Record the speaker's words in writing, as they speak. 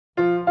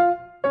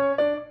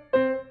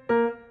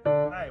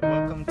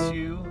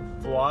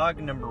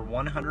vlog number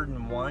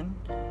 101.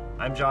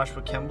 I'm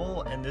Joshua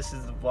Kemble, and this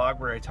is the vlog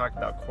where I talk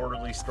about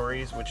Quarterly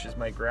Stories, which is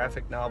my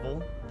graphic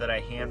novel that I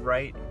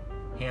handwrite,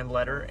 hand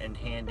letter, and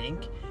hand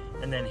ink,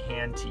 and then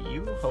hand to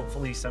you,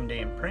 hopefully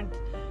someday in print.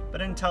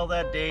 But until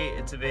that day,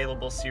 it's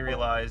available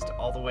serialized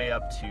all the way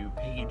up to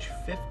page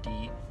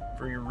 50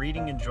 for your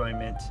reading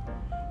enjoyment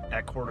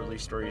at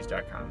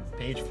quarterlystories.com.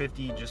 Page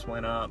 50 just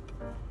went up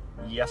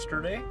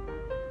yesterday,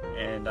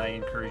 and I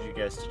encourage you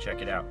guys to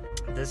check it out.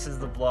 This is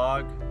the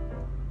vlog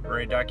where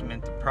I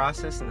document the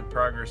process and the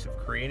progress of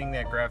creating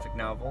that graphic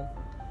novel,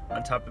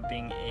 on top of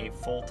being a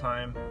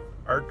full-time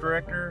art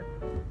director,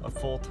 a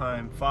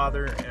full-time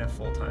father, and a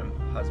full-time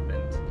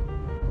husband.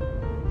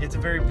 It's a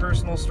very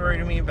personal story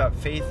to me about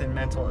faith and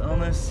mental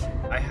illness.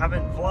 I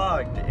haven't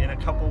vlogged in a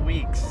couple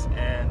weeks,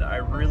 and I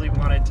really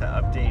wanted to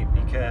update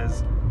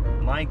because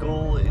my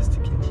goal is to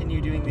continue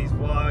doing these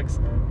vlogs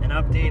and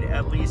update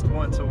at least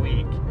once a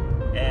week.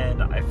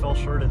 And I fell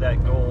short of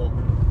that goal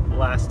the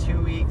last 2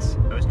 weeks.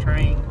 I was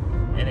trying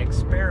an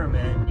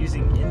experiment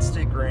using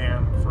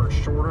Instagram for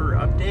shorter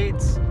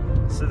updates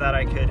so that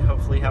I could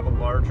hopefully have a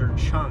larger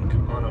chunk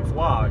on a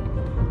vlog.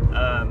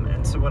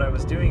 And so what I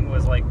was doing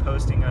was like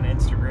posting on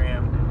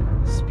Instagram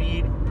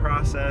speed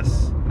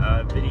process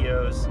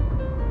videos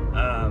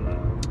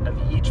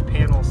of each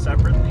panel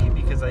separately,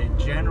 because I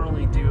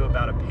generally do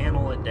about a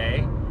panel a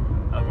day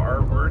of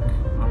artwork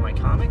on my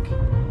comic.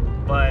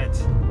 But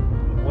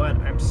what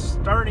I'm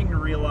starting to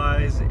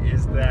realize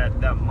is that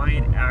that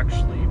might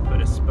actually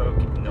put a spoke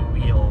in the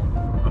wheel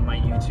on my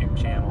YouTube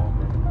channel.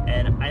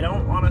 And I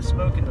don't want a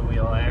spoke in the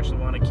wheel. I actually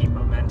want to keep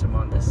momentum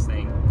on this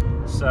thing.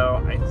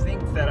 So I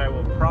think that I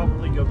will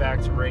probably go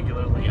back to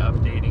regularly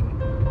updating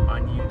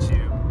on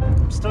YouTube.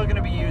 I'm still going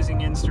to be using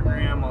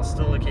Instagram. I'll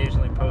still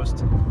occasionally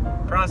post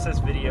process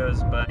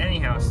videos, but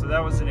anyhow, so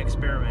that was an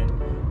experiment.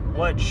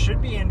 What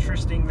should be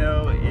interesting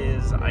though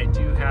is I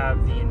do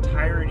have the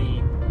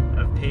entirety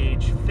of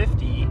page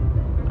 50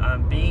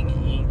 being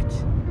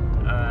inked,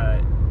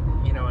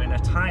 in a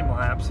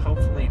time-lapse,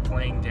 hopefully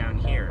playing down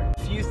here.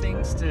 A few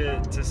things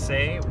to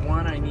say.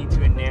 One, I need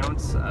to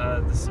announce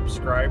the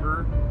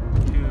subscriber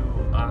who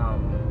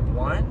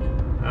won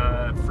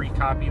a free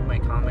copy of my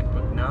comic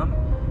book Numb,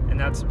 and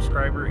that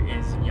subscriber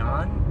is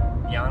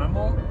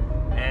Yannamal.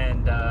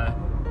 And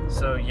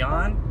so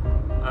Yann,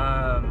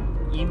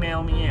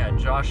 email me at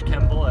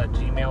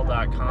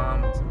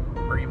joshkemble@gmail.com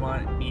where you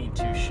want me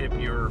to ship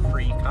your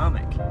free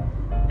comic,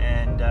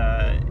 and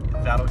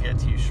that'll get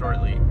to you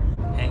shortly.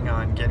 Hang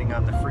on, getting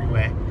on the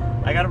freeway.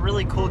 I got a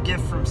really cool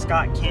gift from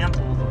Scot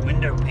Campbell, the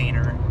window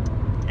painter,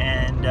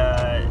 and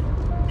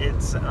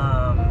it's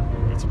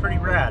pretty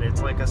rad.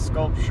 It's like a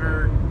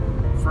sculpture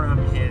from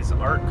his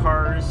art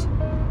cars.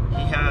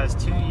 He has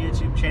 2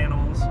 YouTube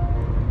channels.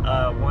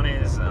 One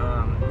is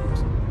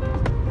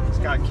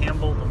Scot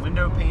Campbell, the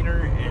window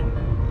painter, and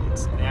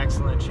it's an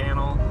excellent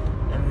channel.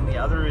 And then the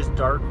other is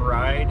Dark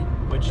Ride,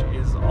 which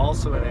is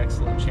also an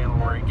excellent channel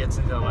where he gets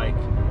into like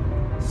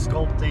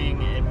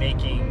sculpting and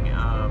making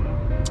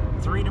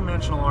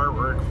 3-dimensional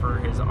artwork for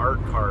his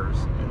art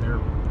cars, and they're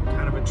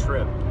kind of a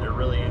trip. They're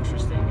really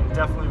interesting and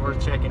definitely worth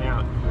checking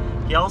out.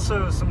 He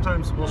also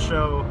sometimes will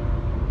show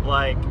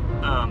like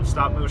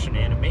stop motion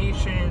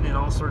animation and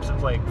all sorts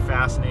of like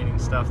fascinating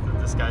stuff that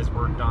this guy's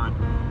worked on.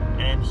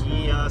 And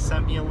he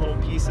sent me a little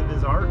piece of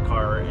his art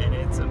car, and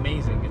it's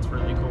amazing. It's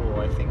really cool.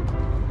 I think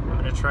I'm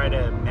going to try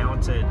to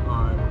mount it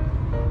on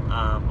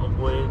a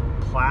wood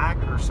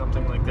plaque or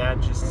something like that,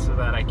 just so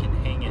that I can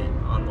hang it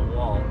on the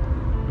wall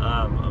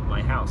of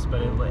my house.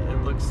 But it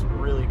looks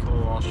really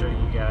cool. I'll show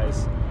you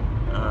guys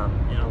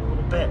in a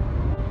little bit.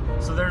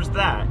 So there's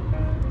that.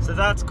 So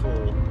that's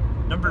cool.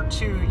 Number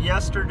 2,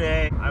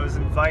 yesterday I was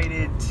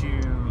invited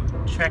to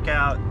check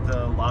out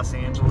the Los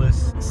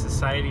Angeles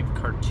Society of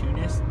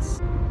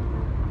Cartoonists,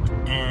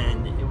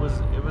 and it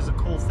was a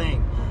cool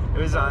thing. It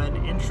was an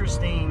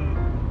interesting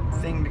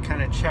thing to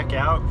kind of check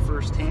out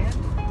firsthand,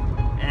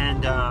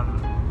 and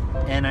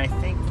I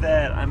think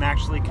that I'm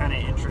actually kind of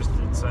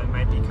interested, so I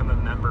might become a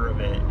member of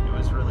it. It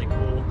was really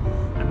cool.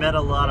 I met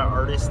a lot of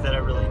artists that I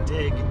really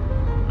dig,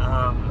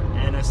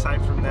 and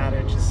aside from that,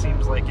 it just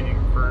seems like an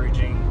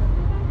encouraging,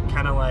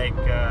 kind of like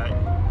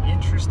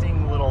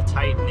interesting little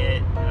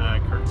tight-knit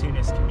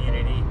cartoonist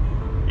community.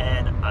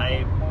 And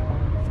I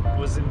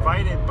was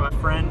invited by a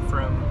friend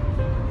from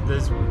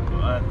those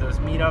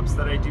meetups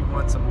that I do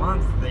once a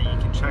month that you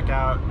can check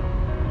out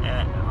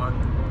on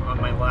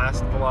my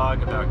last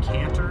vlog about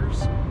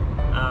Cantors,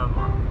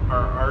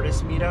 our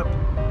artist meetup.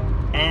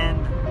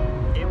 And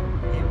it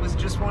was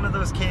just one of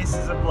those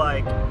cases of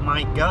like,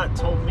 my gut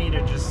told me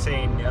to just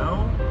say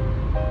no,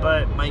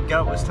 but my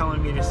gut was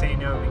telling me to say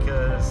no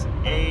because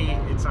A,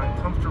 it's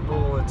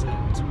uncomfortable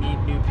to meet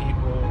new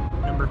people.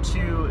 Number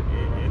 2,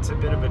 it's a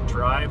bit of a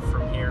drive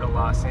from here to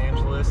Los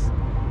Angeles.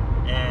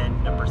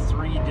 And number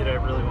 3, did I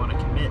really want to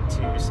commit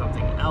to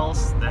something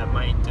else that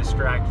might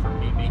distract from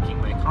me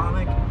making my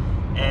comic?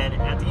 And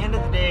at the end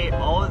of the day,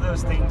 all of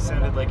those things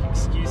sounded like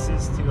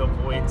excuses to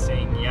avoid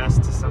saying yes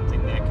to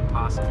something that could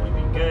possibly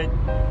be good.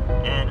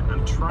 And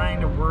I'm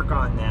trying to work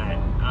on that.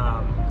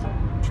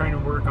 trying to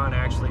work on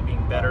actually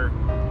being better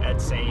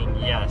at saying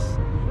yes.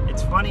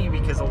 It's funny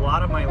because a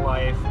lot of my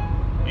life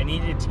I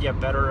needed to get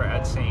better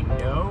at saying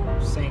no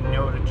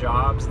to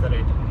jobs that I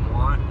didn't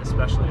want,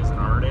 especially as an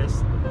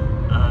artist,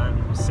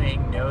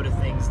 saying no to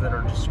things that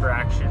are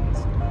distractions.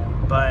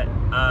 But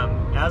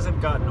as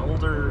I've gotten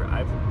older,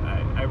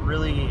 I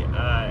really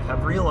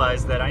have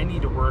realized that I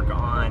need to work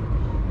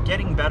on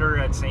getting better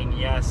at saying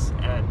yes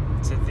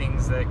to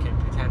things that can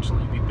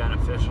potentially be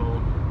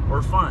beneficial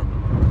or fun.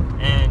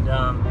 And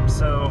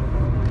so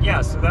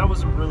that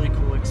was a really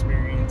cool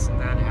experience,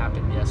 and that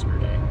happened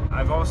yesterday.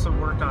 I've also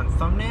worked on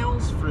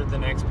thumbnails for the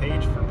next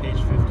page, for page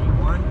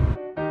 51.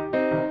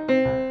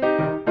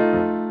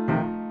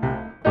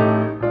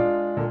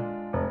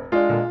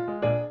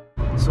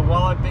 So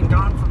while I've been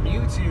gone from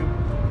YouTube,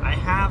 I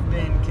have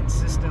been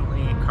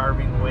consistently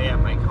carving away at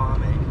my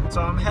comic.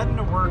 So I'm heading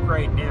to work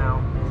right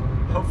now.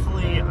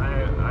 Hopefully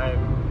I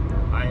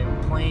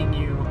am playing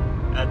you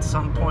at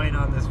some point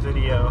on this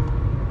video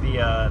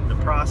the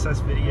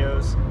process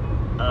videos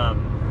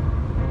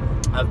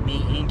of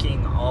me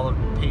inking all of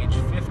page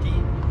 50.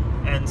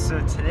 And so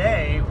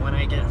today, when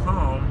I get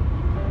home,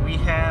 we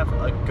have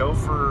a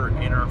gopher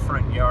in our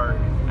front yard.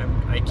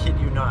 I kid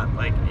you not,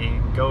 like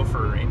a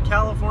gopher in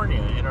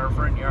California in our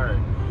front yard.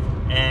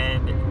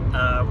 And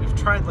we've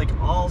tried like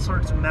all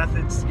sorts of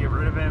methods to get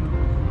rid of him,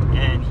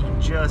 and he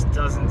just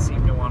doesn't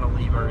seem to want to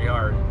leave our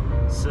yard.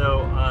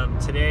 So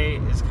today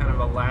is kind of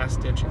a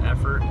last-ditch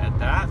effort at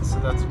that. So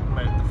that's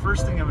the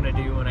first thing I'm going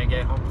to do when I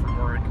get home from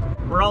work.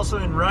 We're also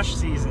in rush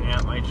season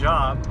at my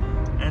job,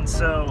 and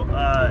so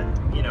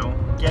you know,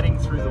 getting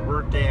through the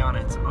workday on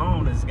its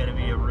own is going to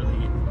be a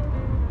really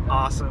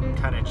awesome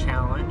kind of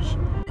challenge.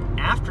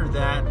 After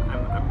that,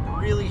 I'm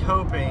really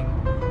hoping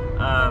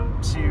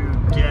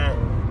to get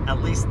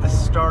at least the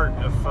start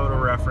of photo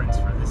reference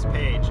for this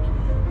page.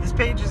 This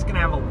page is going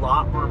to have a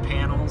lot more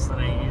panels than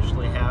I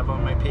usually have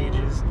on my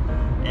pages,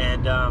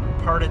 and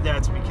part of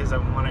that's because I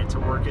want it to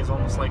work as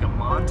almost like a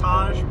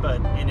montage, but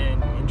in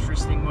an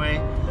interesting way.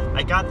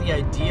 I got the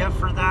idea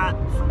for that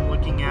from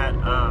looking at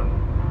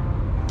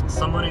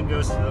someone who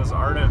goes to those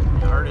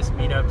artist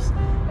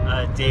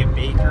meetups. Dave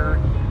Baker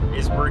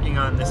is working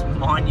on this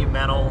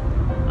monumental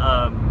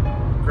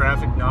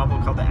graphic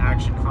novel called The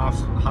Action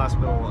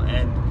Hospital,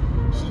 and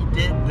he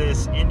did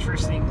this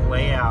interesting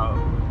layout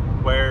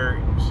where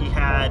he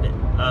had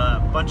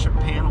a bunch of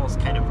panels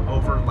kind of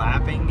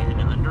overlapping and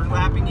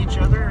underlapping each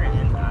other,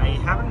 and I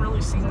haven't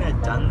really seen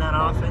that done that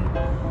often.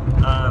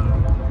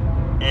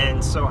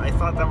 And so I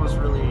thought that was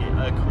really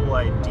a cool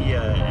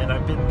idea, and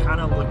I've been kind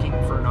of looking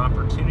for an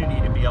opportunity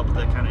to be able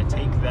to kind of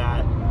take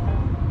that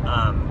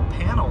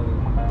panel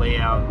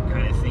layout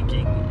kind of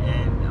thinking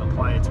and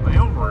apply it to my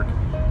own work.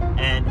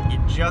 And it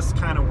just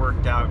kind of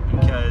worked out,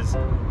 because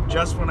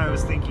just when I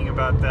was thinking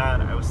about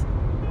that, I was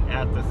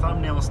at the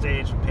thumbnail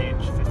stage,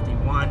 page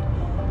 51,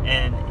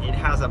 and it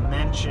has a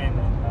mention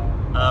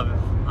of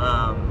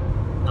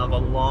a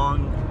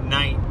long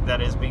night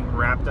that is being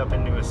wrapped up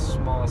into a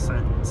small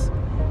sentence.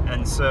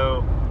 And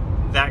so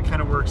that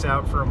kind of works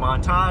out for a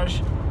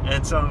montage,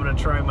 and so I'm going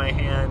to try my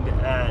hand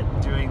at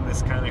doing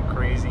this kind of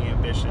crazy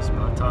ambitious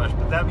montage.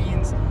 But that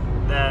means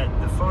that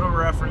the photo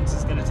reference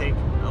is going to take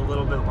a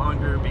little bit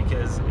longer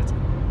because it's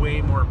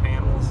way more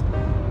panels.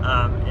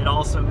 It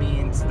also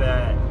means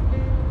that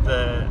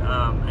the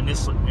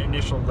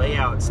initial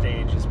layout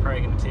stage is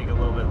probably going to take a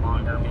little bit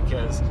longer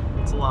because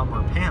it's a lot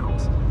more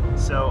panels.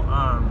 So,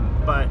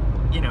 but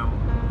you know,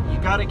 you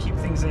got to keep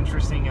things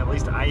interesting, at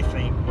least I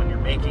think, when you're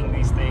making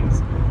these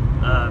things,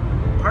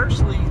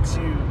 partially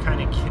to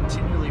kind of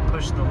continually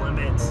push the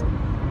limits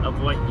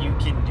of what you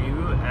can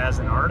do as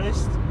an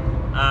artist,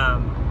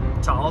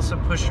 to also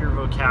push your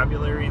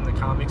vocabulary in the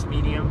comics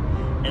medium.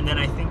 And then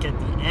I think at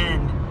the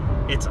end,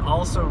 it's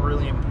also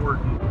really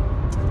important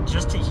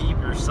just to keep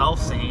yourself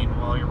sane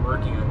while you're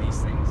working on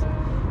these things.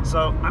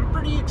 So I'm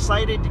pretty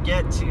excited to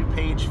get to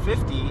page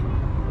 50,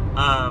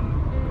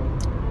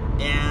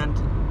 and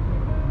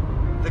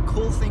the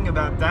cool thing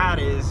about that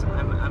is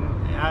I'm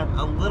at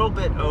a little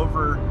bit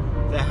over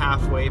the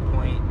halfway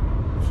point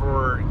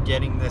for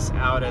getting this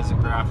out as a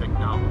graphic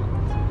novel.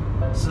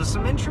 So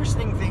some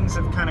interesting things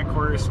have kind of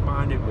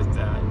corresponded with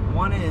that.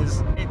 One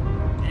is,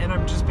 and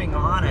I'm just being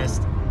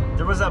honest,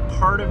 there was a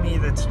part of me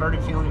that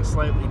started feeling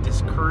slightly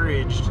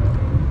discouraged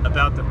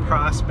about the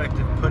prospect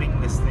of putting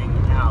this thing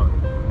out.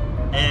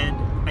 And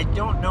I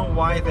don't know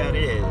why that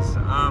is.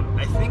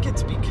 I think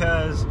it's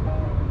because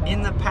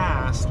in the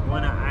past,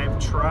 when I've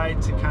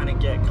tried to kind of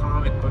get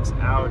comic books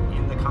out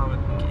in the comic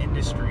book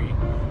industry,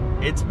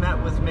 it's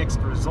met with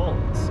mixed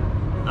results.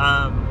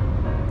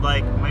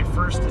 Like, my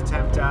first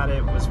attempt at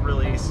it was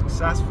really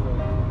successful,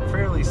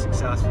 fairly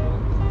successful,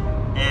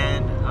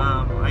 and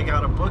I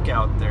got a book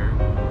out there.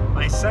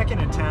 My second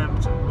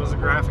attempt was a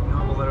graphic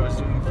novel that I was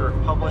doing for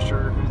a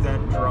publisher who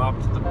then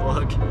dropped the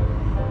book,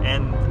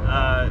 and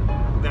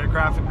that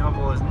graphic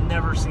novel has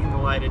never seen the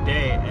light of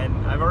day. And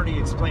I've already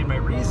explained my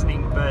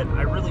reasoning, but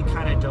I really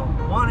kind of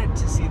don't want it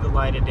to see the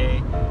light of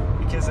day,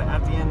 because at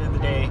the end of the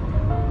day,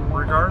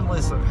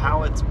 regardless of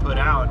how it's put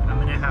out, I'm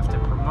going to have to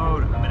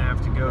promote, I'm going to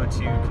have to go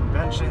to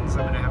conventions,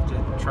 I'm going to have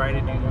to try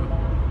to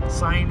do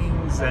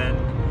signings and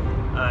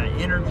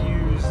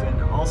interviews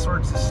and all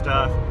sorts of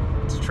stuff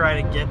to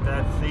try to get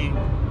that thing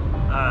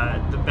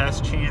the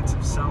best chance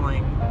of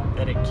selling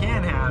that it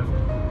can have.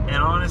 And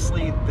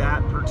honestly,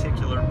 that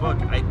particular book,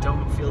 I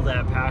don't feel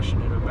that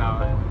passionate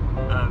about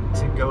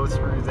to go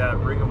through that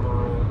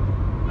rigmarole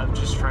of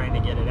just trying to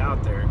get it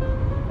out there.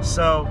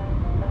 So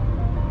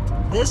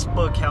this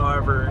book,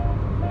 however,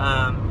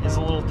 is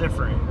a little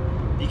different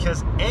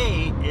because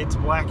A, it's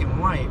black and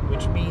white,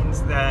 which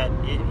means that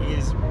it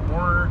is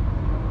more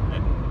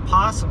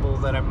possible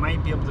that I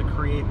might be able to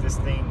create this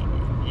thing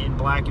in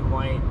black and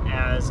white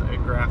as a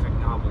graphic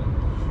novel.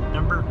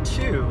 Number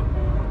two,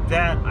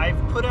 that I've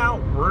put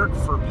out work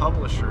for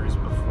publishers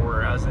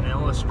before as an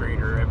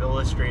illustrator. I've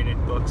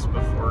illustrated books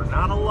before,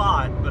 not a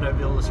lot, but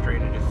I've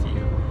illustrated a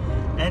few.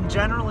 And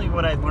generally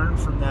what I learned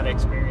from that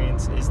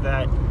experience is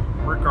that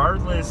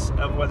regardless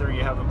of whether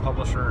you have a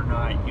publisher or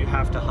not, you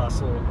have to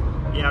hustle,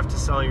 you have to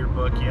sell your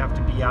book, you have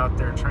to be out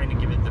there trying to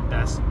give it the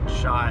best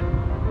shot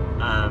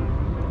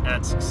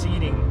at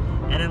succeeding.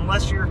 And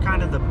unless you're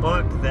kind of the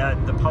book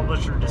that the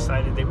publisher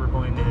decided they were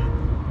going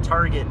to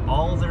target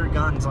all their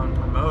guns on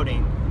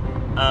promoting,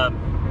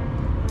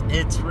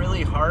 it's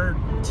really hard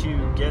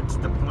to get to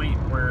the point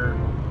where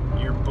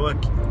your book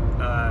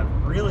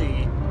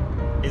really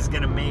is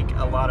going to make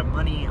a lot of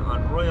money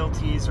on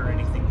royalties or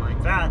anything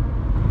like that.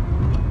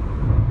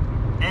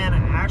 And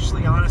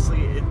actually,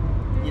 honestly,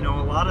 you know,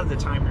 a lot of the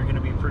time you're going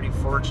to be pretty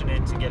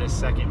fortunate to get a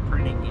second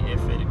printing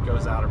if it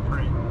goes out of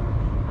print.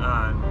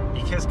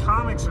 Because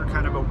comics are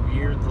kind of a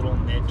weird little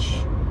niche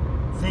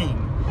thing.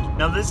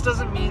 Now, this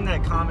doesn't mean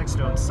that comics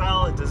don't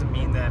sell. It doesn't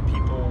mean that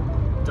people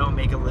don't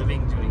make a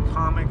living doing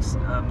comics.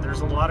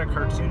 There's a lot of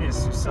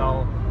cartoonists who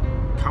sell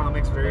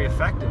comics very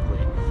effectively.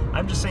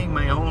 I'm just saying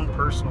my own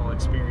personal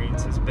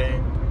experience has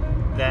been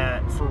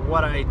that for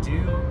what I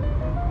do,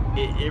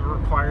 it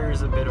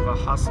requires a bit of a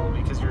hustle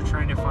because you're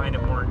trying to find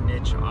a more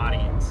niche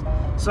audience.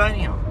 So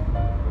anyhow,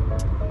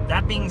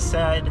 that being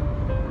said,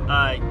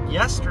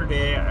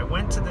 yesterday I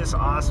went to this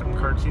awesome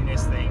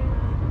cartoonist thing,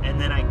 and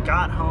then I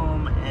got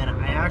home and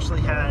I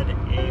actually had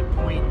a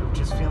point of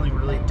just feeling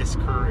really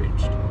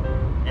discouraged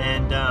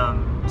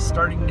and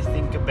starting to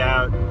think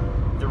about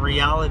the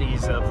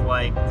realities of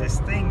like this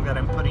thing that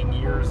I'm putting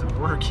years of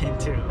work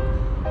into,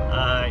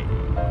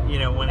 you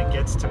know, when it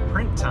gets to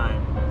print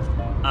time.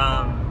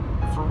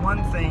 For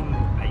one thing,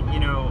 you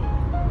know,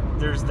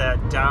 there's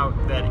that doubt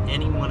that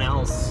anyone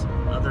else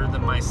other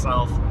than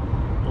myself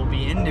will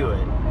be into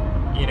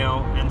it, you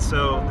know, and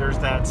so there's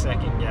that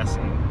second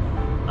guessing.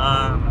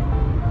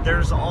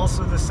 There's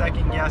also the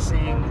second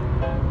guessing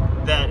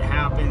that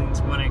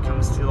happens when it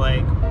comes to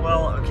like,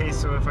 well, okay,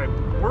 so if I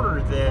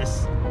order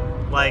this,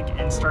 like,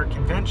 and start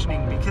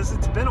conventioning, because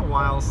it's been a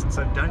while since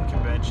I've done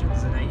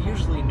conventions, and I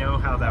usually know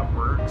how that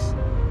works,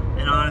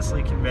 and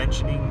honestly,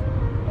 conventioning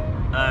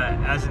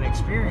as an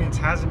experience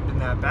hasn't been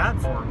that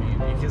bad for me,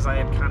 because I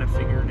had kind of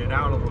figured it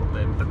out a little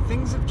bit, but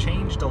things have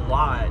changed a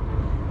lot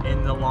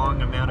in the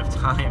long amount of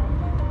time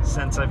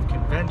since I've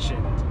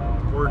conventioned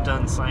or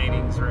done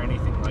signings or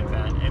anything like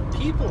that, and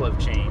people have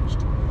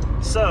changed.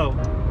 So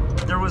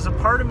there was a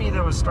part of me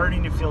that was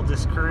starting to feel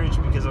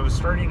discouraged because I was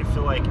starting to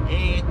feel like,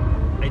 A,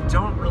 I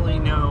don't really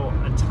know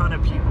a ton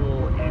of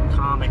people in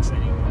comics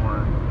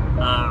anymore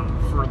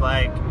for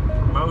like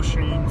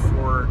promotion,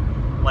 for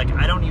like,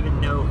 I don't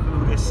even know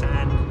who to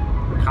send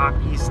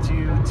copies to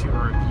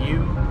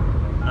review.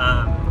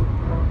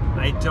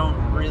 I don't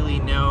really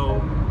know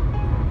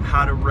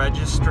how to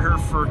register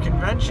for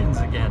conventions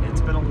again.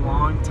 It's been a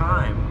long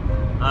time.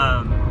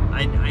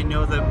 I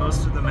know that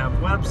most of them have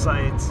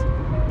websites,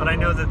 but I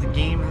know that the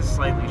game has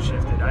slightly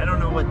shifted. I don't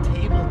know what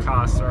table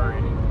costs are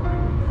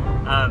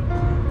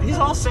anymore. These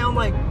all sound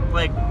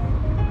like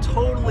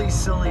totally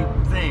silly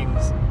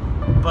things,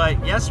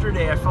 but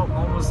yesterday I felt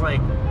almost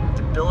like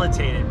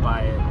debilitated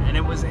by it, and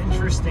it was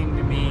interesting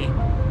to me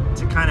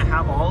to kind of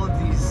have all of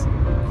these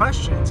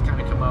questions kind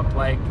of come up,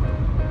 like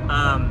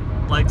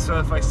so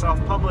if I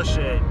self-publish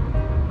it,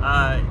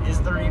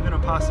 is there even a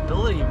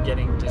possibility of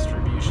getting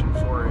distribution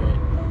for it?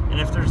 And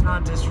if there's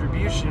not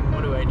distribution,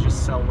 what do I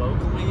just sell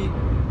locally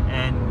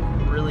and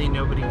really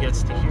nobody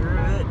gets to hear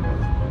of it?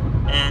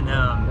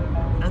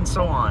 And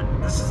so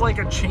on. This is like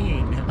a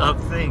chain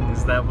of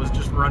things that was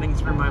just running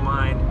through my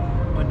mind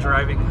when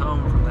driving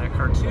home from that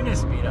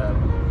cartoonist meetup.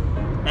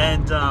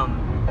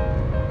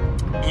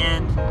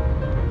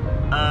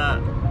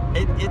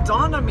 It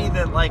dawned on me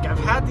that, like, I've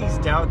had these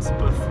doubts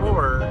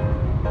before,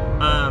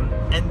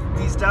 and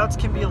these doubts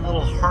can be a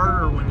little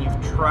harder when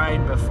you've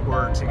tried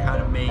before to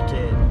kind of make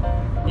it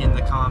in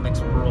the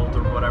comics world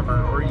or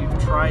whatever, or you've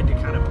tried to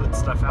kind of put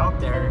stuff out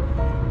there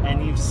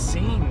and you've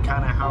seen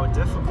kind of how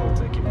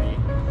difficult it can be.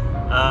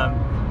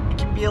 It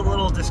can be a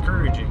little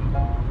discouraging.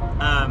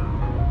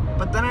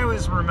 But then I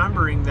was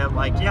remembering that,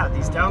 like, yeah,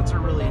 these doubts are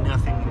really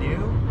nothing new.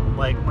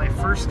 Like, my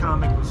first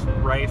comic was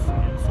rife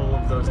and full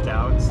of those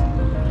doubts.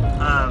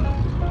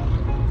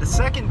 the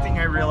second thing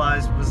I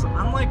realized was,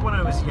 unlike when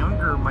I was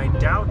younger, my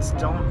doubts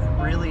don't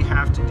really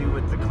have to do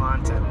with the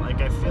content.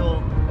 Like, I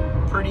feel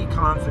pretty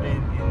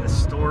confident in the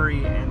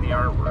story and the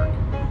artwork.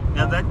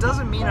 Now, that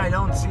doesn't mean I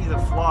don't see the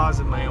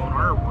flaws in my own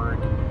artwork,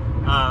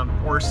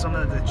 or some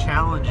of the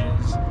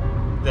challenges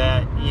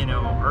that, you know,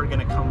 are going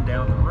to come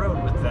down the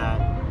road with that.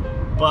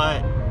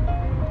 But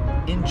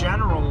in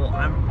general,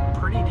 I'm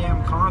pretty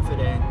damn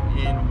confident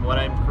in what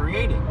I'm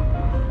creating.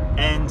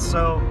 And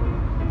so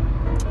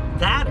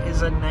that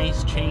is a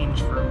nice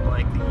change from,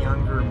 like, the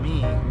younger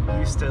me who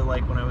used to,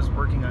 like, when I was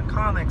working on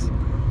comics,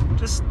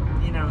 just,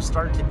 you know,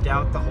 start to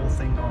doubt the whole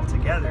thing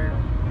altogether.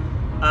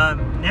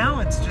 Now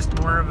it's just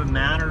more of a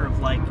matter of,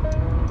 like,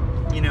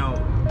 you know,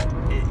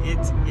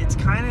 it's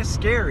kind of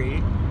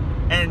scary,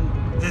 and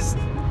this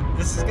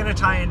is going to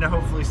tie into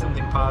hopefully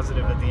something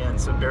positive at the end,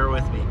 so bear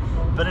with me.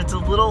 But it's a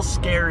little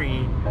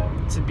scary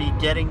to be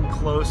getting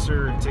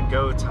closer to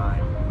go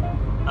time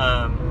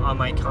on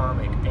my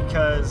comic,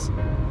 because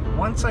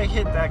once I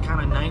hit that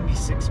kind of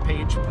 96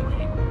 page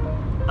point,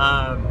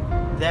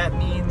 that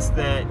means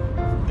that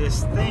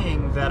this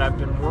thing that I've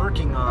been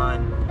working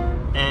on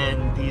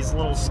and these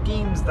little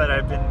schemes that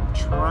I've been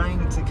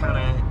trying to kind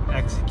of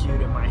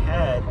execute in my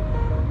head,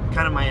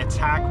 kind of my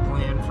attack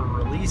plan for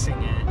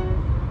releasing it,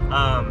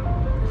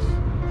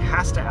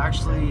 has to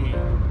actually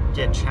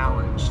get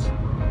challenged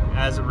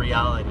as a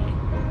reality.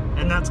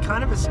 And that's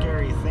kind of a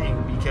scary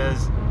thing,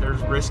 because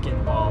there's risk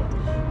involved.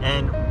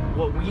 And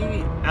what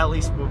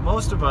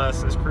most of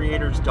us as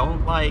creators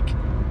don't like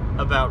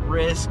about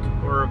risk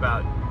or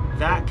about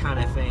that kind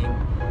of thing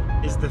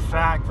is the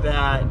fact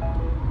that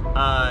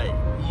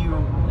you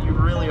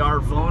really are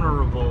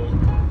vulnerable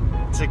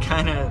to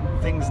kind of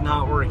things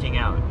not working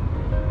out.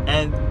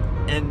 And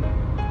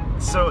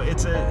so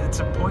it's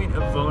a point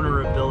of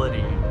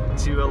vulnerability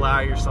to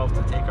allow yourself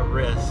to take a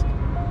risk.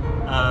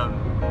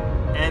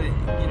 And,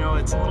 you know,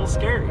 it's a little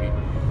scary.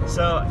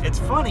 So it's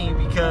funny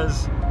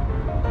because,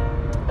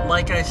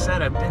 like I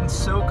said, I've been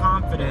so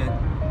confident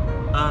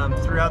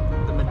throughout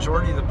the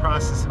majority of the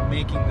process of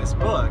making this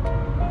book,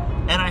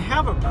 and I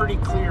have a pretty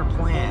clear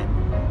plan.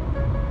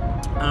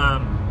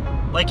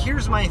 Like,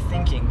 here's my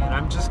thinking, and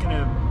I'm just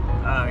gonna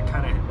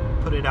kind of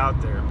put it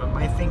out there, but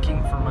my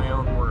thinking for my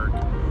own work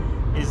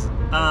is,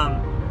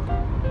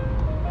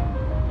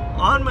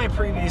 on my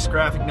previous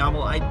graphic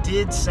novel, I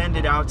did send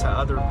it out to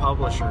other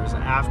publishers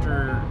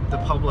after the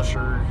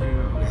publisher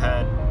who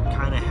had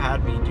kind of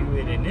had me do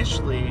it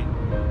initially,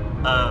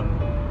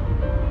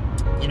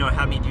 you know,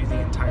 had me do the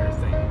entire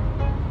thing,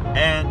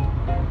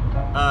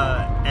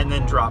 and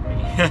then drop me,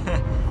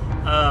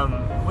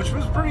 which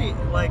was pretty,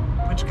 like,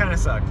 which kind of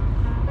sucked.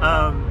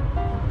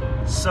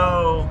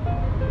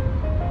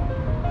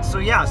 So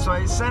yeah, so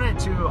I sent it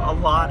to a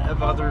lot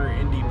of other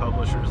indie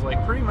publishers,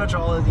 like pretty much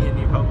all of the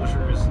indie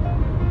publishers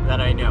that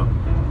I know.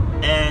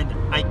 And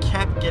I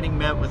kept getting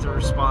met with a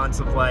response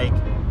of, like,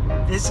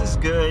 this is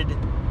good,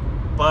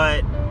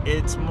 but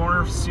it's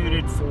more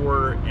suited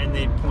for, and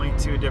they'd point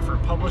to a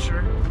different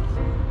publisher.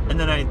 And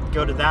then I'd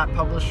go to that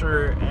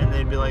publisher and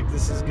they'd be like,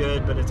 this is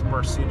good, but it's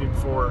more suited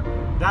for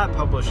that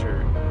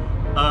publisher.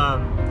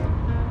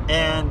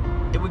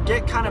 And it would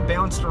get kind of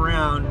bounced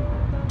around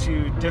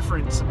to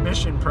different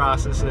submission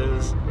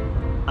processes,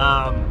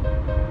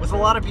 with a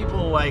lot of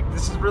people like,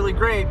 this is really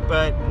great,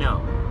 but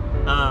no.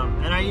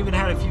 And I even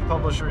had a few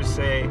publishers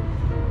say,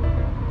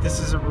 this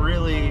is a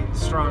really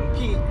strong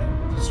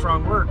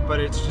work, but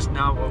it's just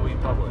not what we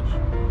publish.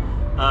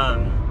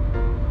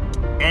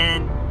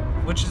 And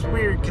which is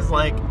weird, because,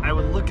 like, I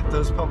would look at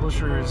those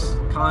publishers'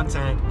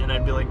 content and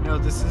I'd be like, no,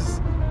 this is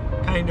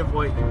kind of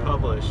what you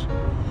publish.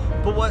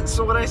 But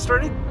so what I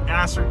started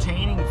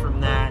ascertaining from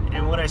that,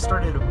 and what I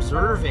started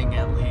observing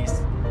at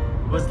least,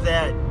 was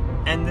that,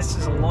 and this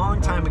is a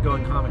long time ago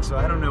in comics, so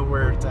I don't know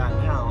where it's at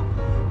now,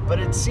 but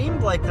it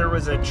seemed like there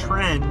was a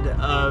trend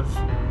of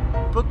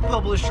book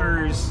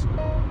publishers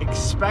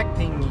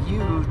expecting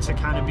you to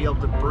kind of be able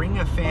to bring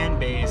a fan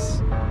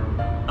base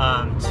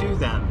to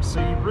them. So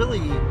you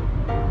really,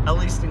 at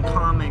least in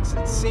comics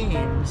it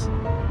seems,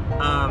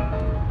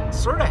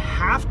 sort of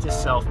have to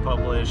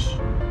self-publish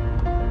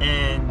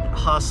and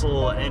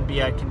hustle and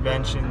be at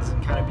conventions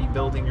and kind of be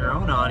building your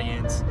own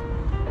audience.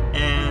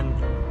 And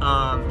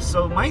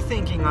so my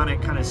thinking on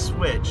it kind of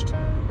switched,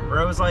 where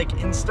I was like,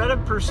 instead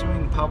of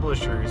pursuing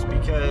publishers,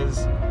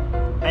 because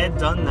I had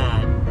done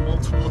that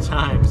multiple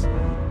times,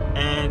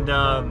 and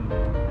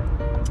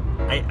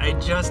I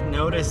just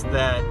noticed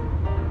that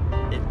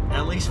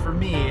at least for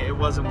me, it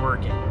wasn't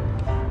working.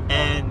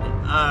 And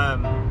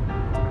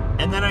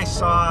then I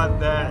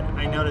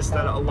noticed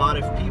that a lot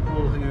of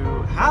people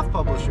who have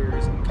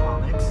publishers in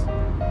comics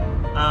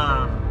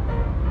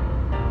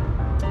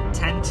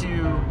tend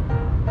to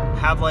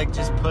have, like,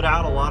 just put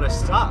out a lot of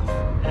stuff,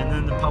 and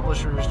then the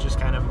publishers just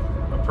kind of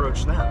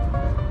approach them.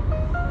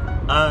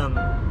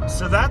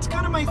 So that's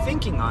kind of my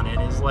thinking on it,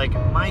 is like,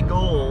 my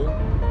goal,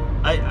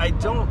 I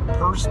don't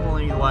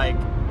personally, like,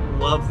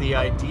 love the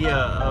idea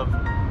of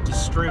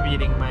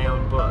distributing my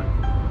own book,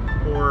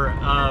 or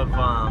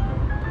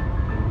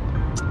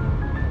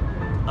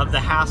of the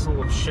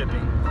hassle of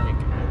shipping. Like,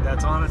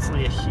 That's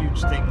honestly a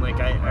huge thing. Like,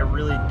 I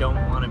really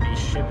don't want to be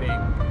shipping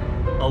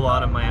a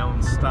lot of my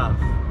own stuff.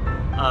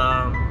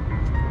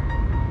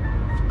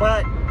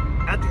 But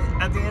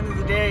at the end of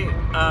the day,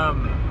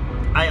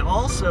 I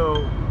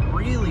also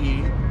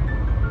really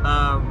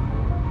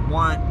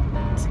want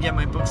to get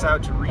my books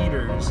out to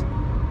readers,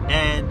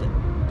 and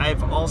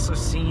I've also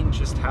seen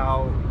just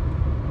how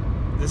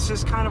this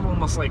is kind of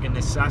almost like a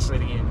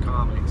necessity in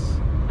comics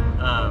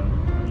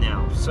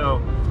now. So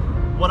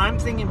what I'm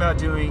thinking about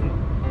doing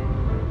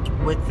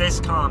with this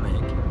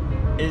comic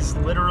is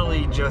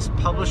literally just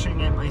publishing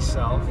it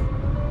myself,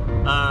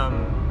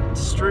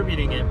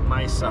 distributing it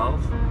myself,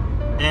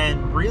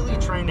 and really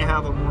trying to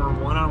have a more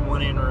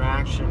one-on-one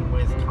interaction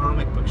with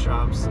comic book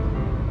shops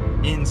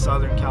in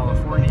Southern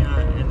California,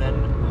 and then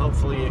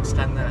hopefully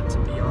extend that to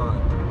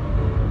beyond.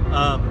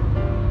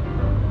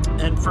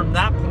 And from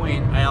that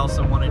point, I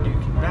also want to do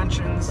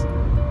conventions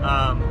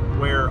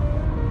where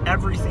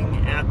everything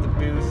at the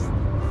booth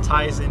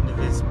ties into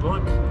this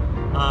book,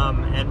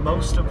 and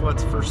most of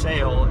what's for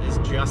sale is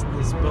just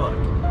this book,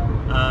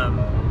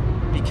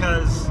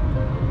 because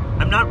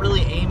I'm not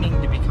really aiming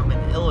to become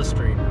an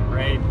illustrator,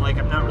 right? Like,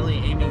 I'm not really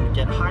aiming to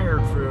get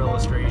hired for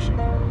illustration,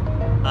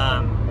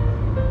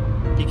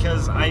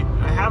 because I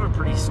have a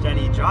pretty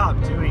steady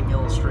job doing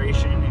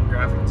illustration and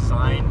graphic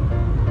design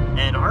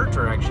and art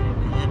direction,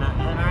 and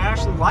I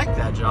actually like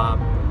that job.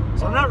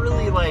 So I'm not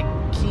really like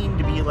keen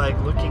to be like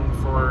looking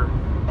for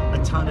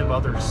a ton of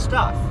other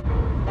stuff.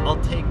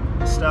 I'll take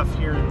stuff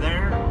here and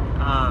there,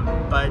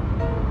 but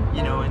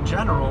you know, in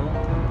general,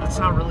 that's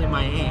not really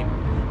my aim.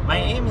 My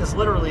aim is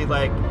literally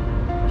like,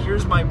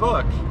 here's my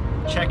book,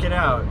 check it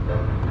out,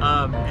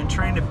 and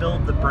trying to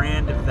build the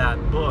brand of that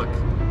book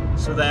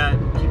so that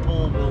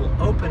people will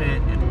open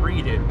it and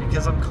read it,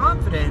 because I'm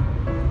confident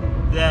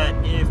that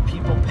if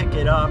people pick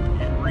it up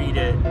and read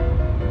it,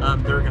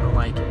 they're gonna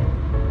like it.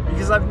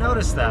 Because I've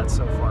noticed that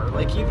so far.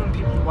 Like, even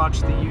people who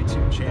watch the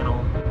YouTube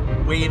channel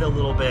wait a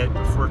little bit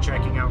before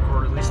checking out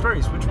quarterly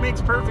stories, which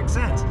makes perfect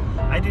sense.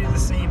 I do the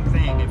same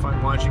thing if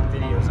I'm watching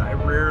videos. I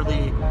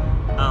rarely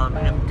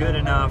am good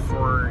enough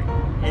or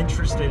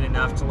interested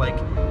enough to like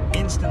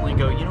instantly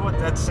go, you know what,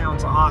 that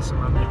sounds awesome,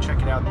 I'm gonna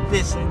check it out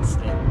this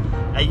instant.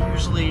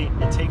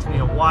 It takes me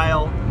a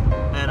while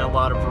and a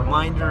lot of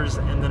reminders,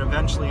 and then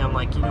eventually I'm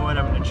like, you know what,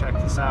 I'm gonna check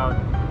this out.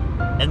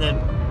 And then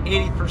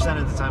 80%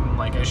 of the time I'm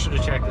like, I should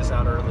have checked this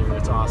out earlier,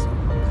 it's awesome.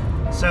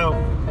 So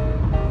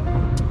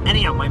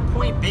anyhow, my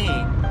point being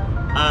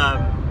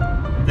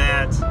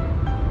that,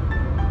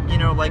 you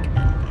know, like,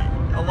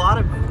 a lot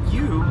of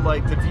you,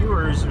 like the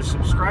viewers or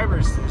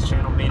subscribers to this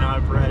channel, may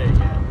not have read it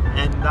yet,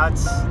 and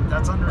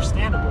that's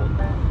understandable.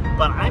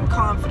 But I'm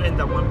confident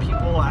that when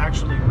people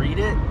actually read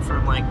it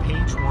from like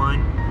page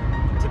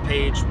 1 to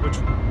page, which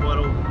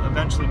what'll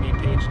eventually be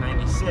page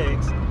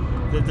 96,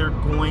 that they're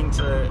going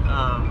to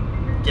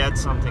get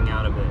something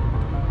out of it,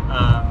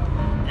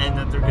 and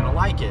that they're gonna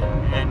like it,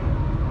 and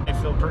I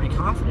feel pretty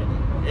confident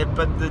in it.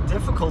 But the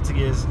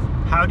difficulty is,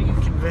 how do you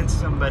convince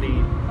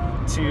somebody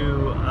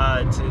to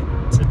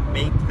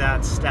make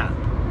that step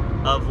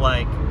of,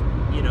 like,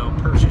 you know,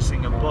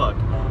 purchasing a book?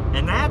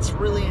 And that's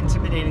really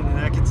intimidating, and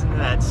that gets into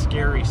that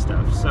scary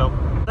stuff. So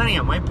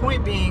anyhow, my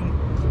point being,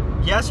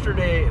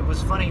 yesterday it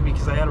was funny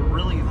because I had a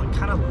really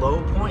kind of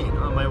low point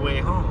on my way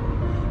home.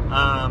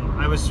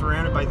 I was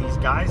surrounded by these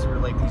guys who are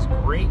like these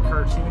great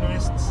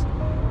cartoonists.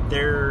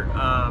 They're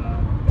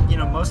you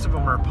know, most of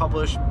them are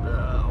published,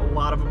 a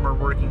lot of them are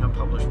working on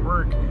published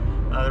work.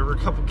 There were a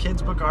couple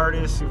kids book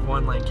artists who've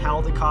won like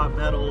Caldecott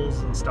medals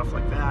and stuff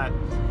like that.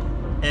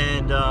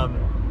 And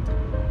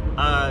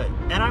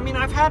I mean,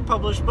 I've had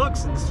published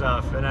books and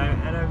stuff, and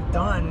I've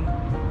done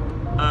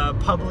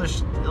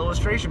published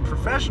illustration,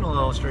 professional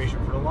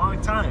illustration, for a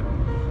long time.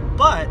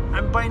 But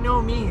I'm by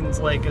no means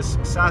like a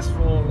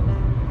successful,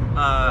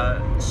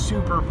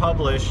 super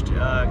published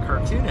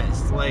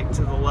cartoonist, like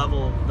to the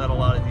level that a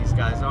lot of these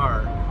guys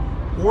are,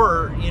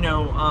 or, you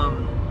know,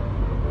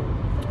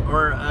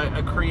 or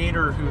a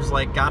creator who's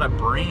like got a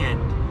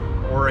brand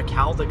or a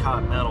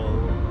Caldecott medal,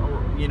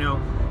 or, you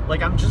know,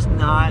 like, I'm just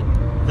not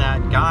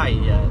that guy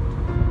yet,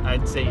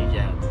 I'd say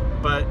yet.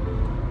 But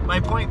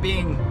my point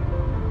being,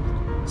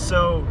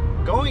 so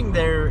going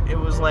there, it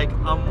was like,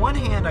 on one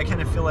hand, I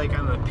kind of feel like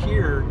I'm a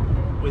peer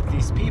with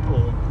these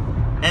people,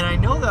 and I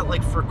know that,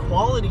 like, for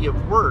quality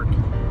of work,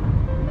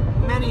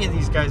 many of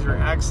these guys are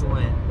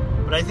excellent,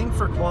 but I think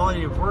for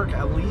quality of work,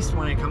 at least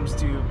when it comes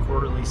to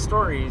quarterly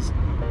stories,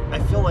 I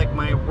feel like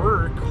my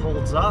work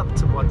holds up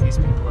to what these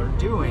people are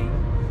doing.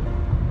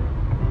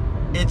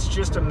 It's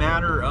just a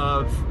matter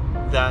of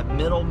that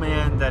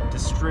middleman, that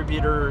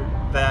distributor,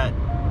 that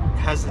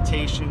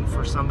hesitation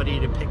for somebody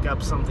to pick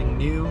up something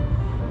new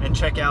and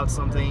check out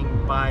something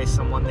by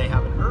someone they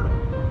haven't heard of.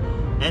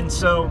 And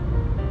so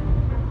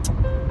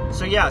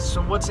yeah,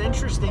 so what's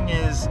interesting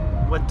is,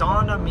 what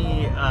dawned on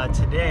me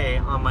today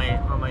on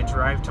my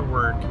drive to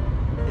work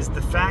is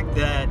the fact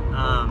that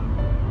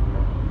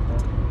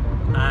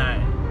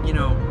you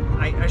know,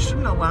 I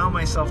shouldn't allow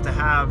myself to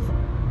have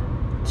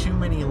too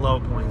many low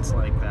points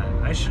like that.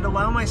 I should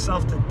allow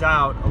myself to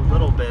doubt a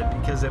little bit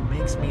because it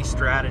makes me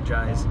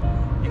strategize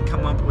and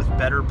come up with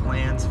better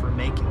plans for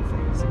making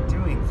things and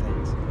doing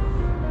things.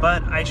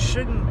 But I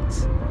shouldn't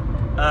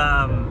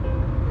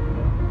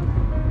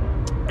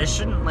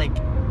like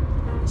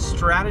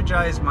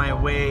strategize my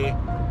way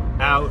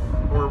out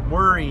or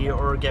worry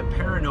or get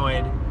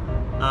paranoid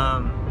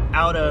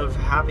out of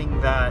having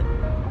that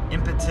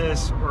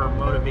impetus or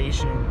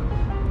motivation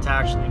to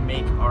actually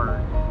make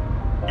art.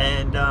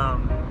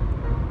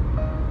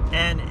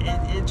 And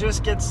it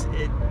just gets,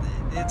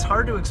 it's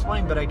hard to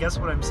explain, but I guess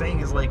what I'm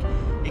saying is, like,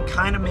 it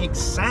kind of makes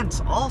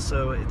sense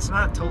also. It's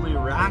not totally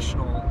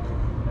irrational,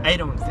 I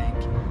don't think,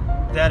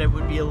 that it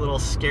would be a little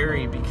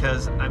scary,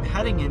 because I'm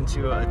heading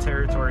into a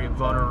territory of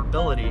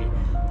vulnerability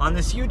on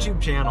this YouTube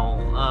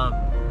channel.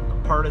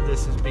 Part of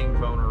this is being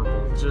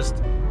vulnerable,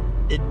 just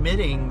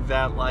admitting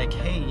that, like,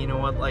 hey, you know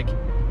what, like,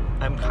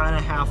 I'm kind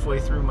of halfway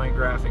through my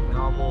graphic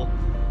novel,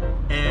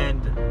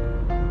 and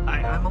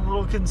I'm a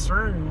little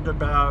concerned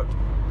about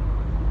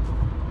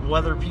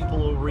whether people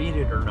will read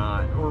it or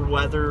not, or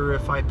whether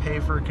if I pay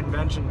for a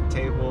convention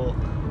table,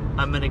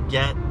 I'm gonna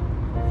get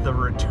the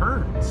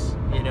returns,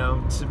 you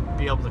know, to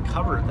be able to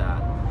cover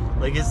that.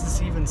 Like, is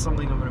this even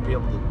something I'm gonna be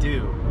able to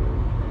do?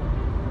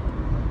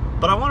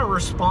 But I want to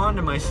respond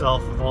to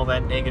myself with all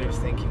that negative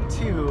thinking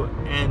too,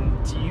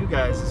 and to you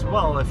guys as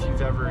well, if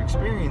you've ever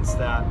experienced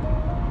that,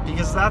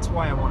 because that's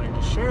why I wanted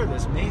to share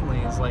this mainly,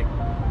 is like,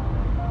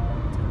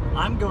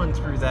 I'm going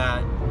through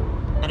that,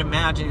 and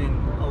imagine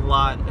a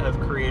lot of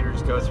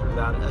creators go through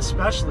that,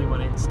 especially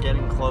when it's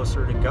getting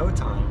closer to go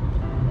time.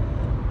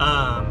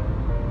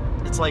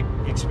 It's like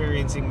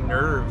experiencing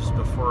nerves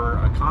before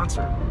a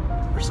concert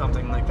or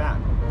something like that.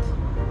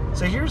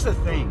 So here's the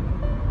thing.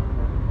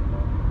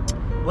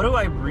 What do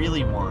I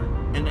really want?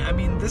 And I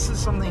mean, this is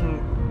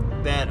something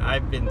that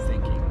I've been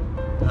thinking.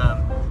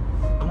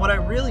 And what I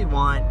really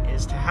want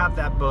is to have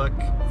that book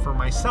for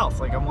myself.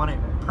 Like, I want it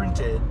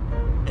printed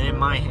and in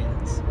my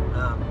hands.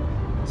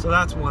 So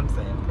that's one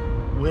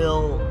thing.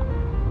 Will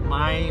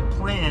my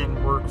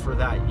plan work for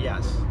that?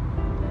 Yes.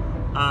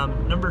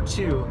 Number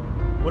two,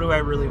 what do I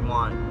really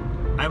want?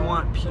 I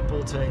want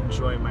people to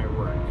enjoy my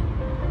work.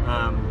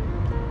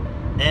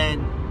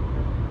 And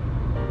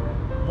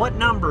what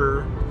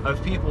number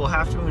of people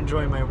have to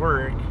enjoy my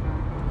work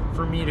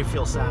for me to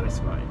feel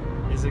satisfied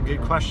is a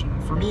good question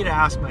for me to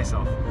ask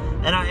myself.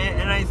 And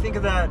I think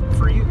of that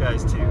for you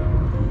guys too.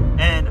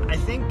 And I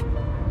think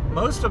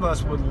most of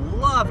us would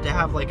love to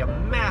have like a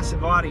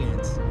massive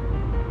audience.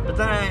 But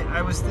then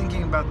I was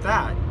thinking about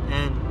that,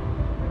 and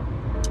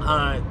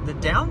the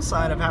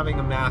downside of having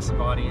a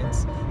massive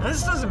audience, and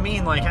this doesn't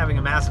mean like having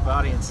a massive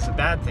audience is a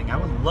bad thing. I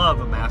would love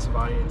a massive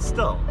audience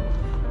still.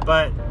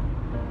 But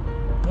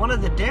one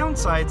of the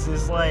downsides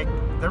is, like,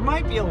 there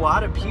might be a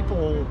lot of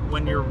people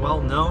when you're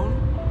well known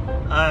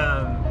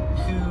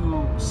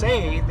who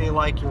say they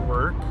like your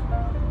work,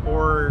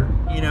 or,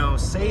 you know,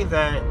 say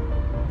that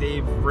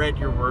they've read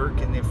your work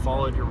and they've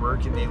followed your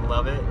work and they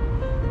love it,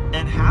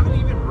 and haven't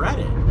even read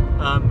it.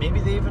 Maybe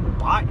they even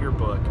bought your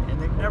book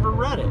and they've never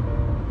read it.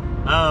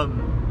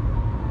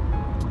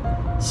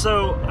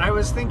 So I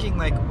was thinking,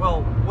 like,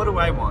 well, what do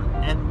I want?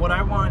 And what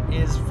I want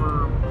is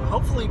for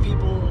hopefully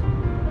people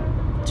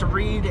to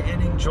read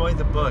and enjoy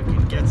the book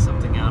and get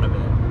something out of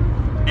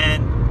it.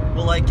 And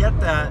will I get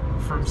that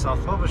from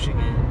self-publishing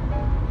it?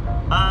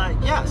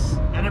 Yes.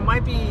 And it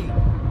might be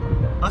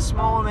a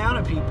small amount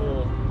of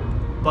people,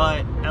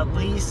 but at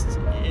least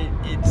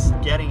it's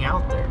getting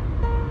out there.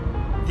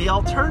 The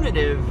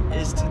alternative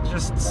is to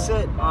just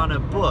sit on a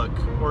book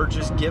or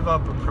just give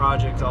up a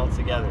project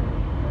altogether.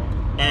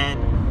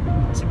 And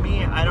to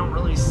me, I don't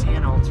really see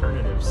an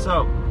alternative.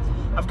 So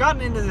I've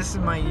gotten into this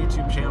in my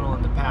YouTube channel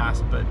in the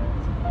past,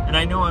 and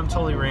I know I'm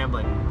totally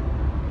rambling.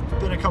 It's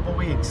been a couple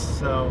weeks,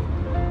 so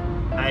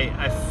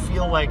I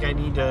feel like I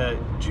need to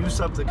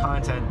juice up the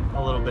content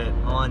a little bit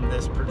on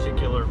this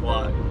particular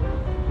vlog.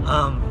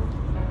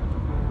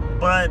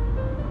 But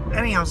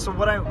anyhow, so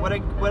what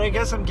I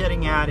guess I'm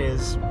getting at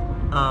is,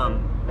 I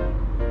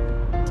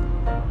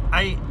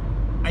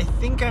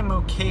think I'm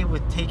okay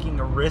with taking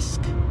a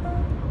risk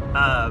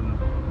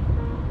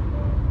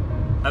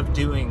of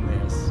doing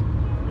this.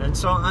 And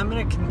so I'm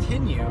going to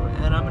continue,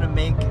 and I'm going to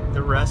make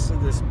the rest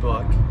of this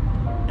book,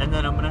 and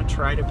then I'm going to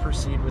try to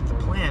proceed with the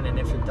plan. And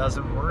if it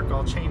doesn't work,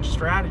 I'll change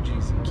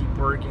strategies and keep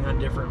working on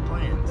different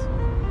plans.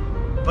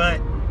 But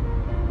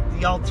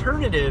the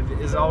alternative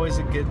is always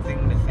a good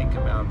thing to think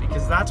about,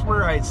 because that's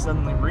where I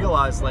suddenly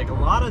realized, like, a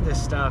lot of this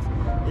stuff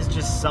is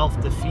just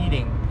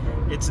self-defeating.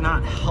 It's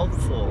not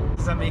helpful.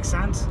 Does that make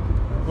sense?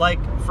 Like,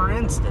 for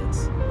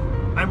instance,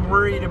 I'm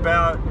worried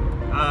about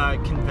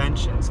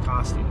conventions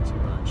costing too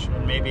much,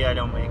 and maybe I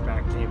don't make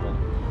back table.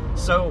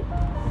 So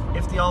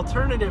if the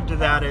alternative to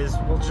that is,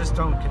 well, just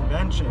don't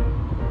convention,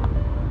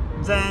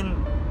 then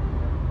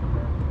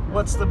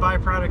what's the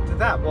byproduct of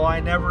that? Well, I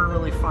never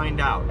really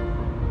find out.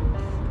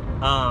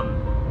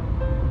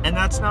 And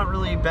that's not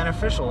really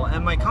beneficial,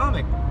 and my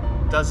comic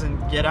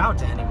doesn't get out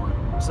to anyone.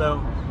 So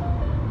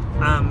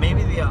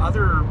maybe the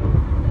other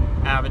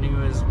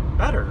avenue is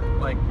better.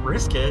 Like,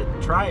 risk it,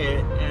 try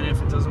it, and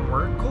if it doesn't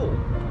work, cool.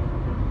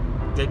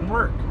 Didn't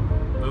work.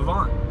 Move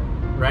on,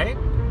 right?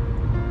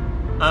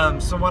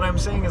 So what I'm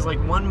saying is, like,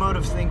 one mode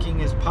of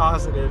thinking is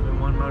positive and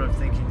one mode of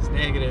thinking is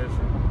negative,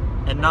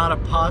 and not a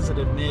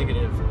positive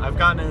negative. I've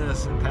gotten into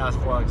this in past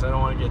vlogs. I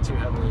don't want to get too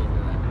heavily into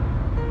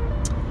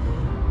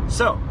that.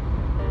 So,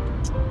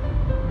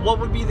 what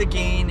would be the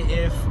gain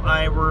if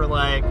I were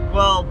like,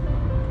 well,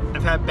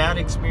 I've had bad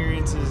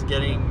experiences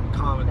getting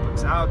comic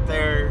books out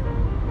there,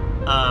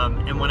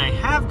 and when I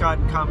have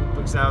gotten comic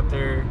books out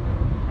there,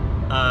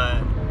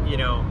 you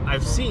know,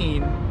 I've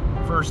seen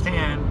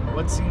firsthand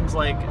what seems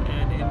like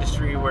an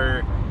industry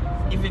where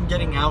even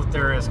getting out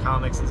there as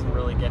comics isn't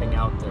really getting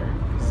out there,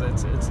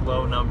 because it's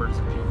low numbers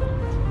of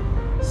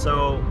people.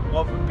 So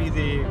what would be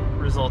the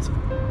results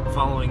of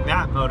following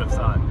that mode of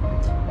thought?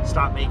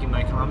 Stop making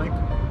my comic?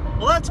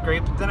 Well, that's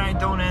great, but then I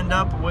don't end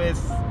up with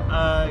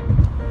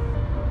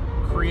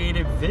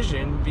creative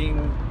vision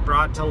being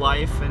brought to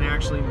life and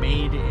actually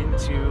made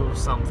into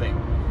something.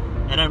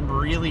 And I'm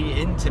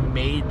really into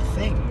made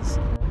things.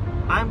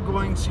 I'm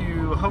going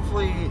to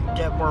hopefully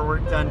get more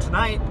work done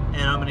tonight,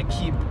 and I'm going to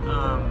keep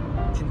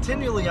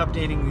continually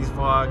updating these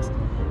vlogs,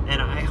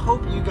 and I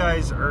hope you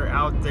guys are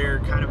out there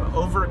kind of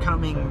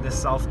overcoming the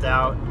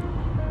self-doubt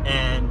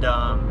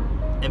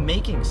and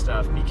making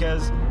stuff,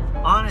 because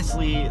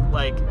honestly,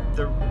 like,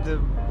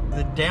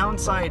 the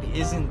downside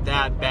isn't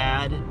that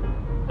bad,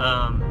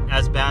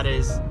 as bad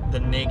as the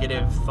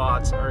negative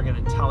thoughts are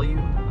going to tell you,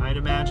 I'd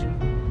imagine,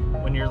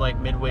 when you're like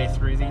midway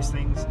through these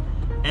things.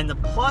 And the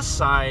plus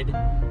side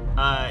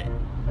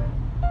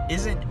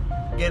isn't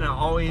gonna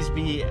always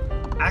be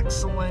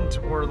excellent,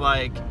 or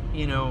like,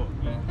 you know,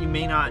 you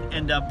may not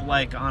end up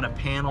like on a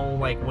panel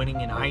like winning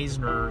an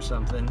Eisner or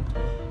something,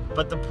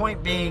 but the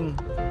point being,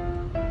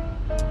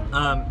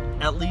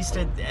 at least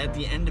at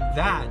the end of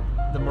that,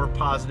 the more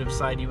positive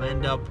side, you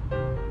end up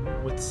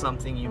with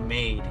something you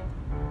made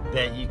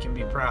that you can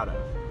be proud of.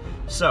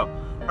 So,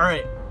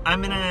 alright,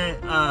 I'm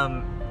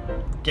gonna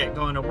get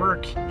going to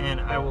work, and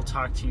I will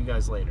talk to you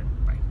guys later.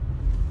 Bye.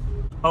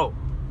 Oh,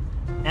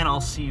 and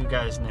I'll see you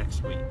guys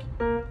next week.